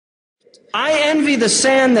I envy the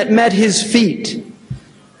sand that met his feet.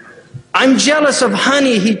 I'm jealous of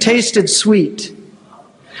honey he tasted sweet,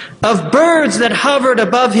 of birds that hovered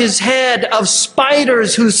above his head, of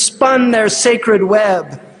spiders who spun their sacred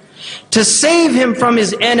web. To save him from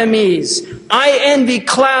his enemies, I envy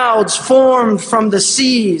clouds formed from the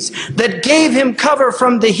seas that gave him cover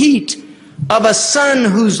from the heat of a sun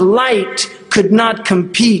whose light could not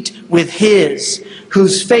compete with his,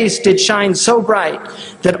 whose face did shine so bright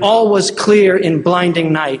that all was clear in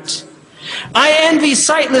blinding night. I envy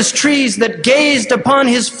sightless trees that gazed upon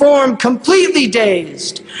his form completely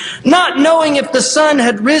dazed, not knowing if the sun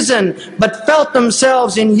had risen, but felt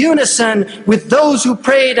themselves in unison with those who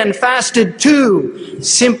prayed and fasted too,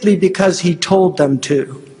 simply because he told them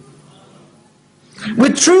to.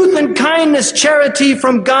 With truth and kindness, charity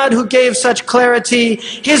from God who gave such clarity,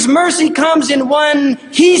 his mercy comes in one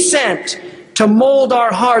he sent to mold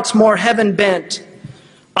our hearts more heaven bent.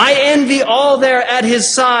 I envy all there at his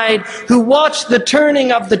side who watched the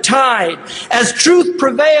turning of the tide as truth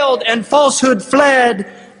prevailed and falsehood fled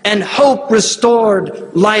and hope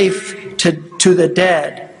restored life to the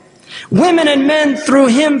dead. Women and men through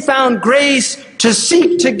him found grace to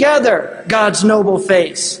seek together God's noble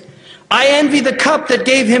face. I envy the cup that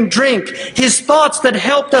gave him drink, his thoughts that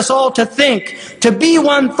helped us all to think, to be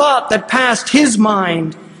one thought that passed his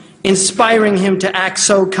mind, inspiring him to act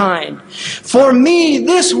so kind. For me,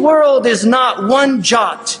 this world is not one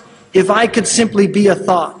jot, if I could simply be a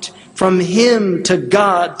thought, from him to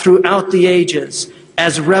God throughout the ages,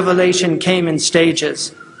 as revelation came in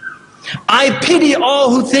stages. I pity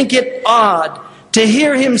all who think it odd to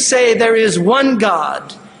hear him say there is one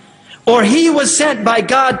God, or he was sent by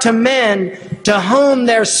God to men to hone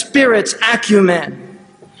their spirit's acumen.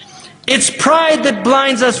 It's pride that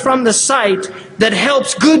blinds us from the sight that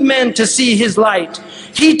helps good men to see his light.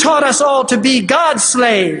 He taught us all to be God's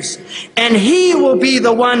slaves, and he will be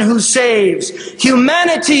the one who saves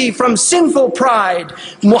humanity from sinful pride.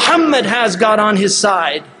 Muhammad has God on his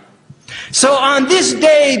side. So on this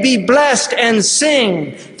day be blessed and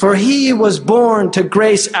sing, for he was born to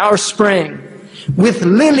grace our spring. With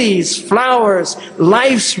lilies, flowers,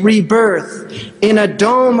 life's rebirth, in a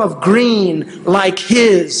dome of green like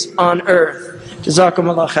his on earth.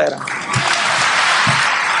 Jazakumullah khairan.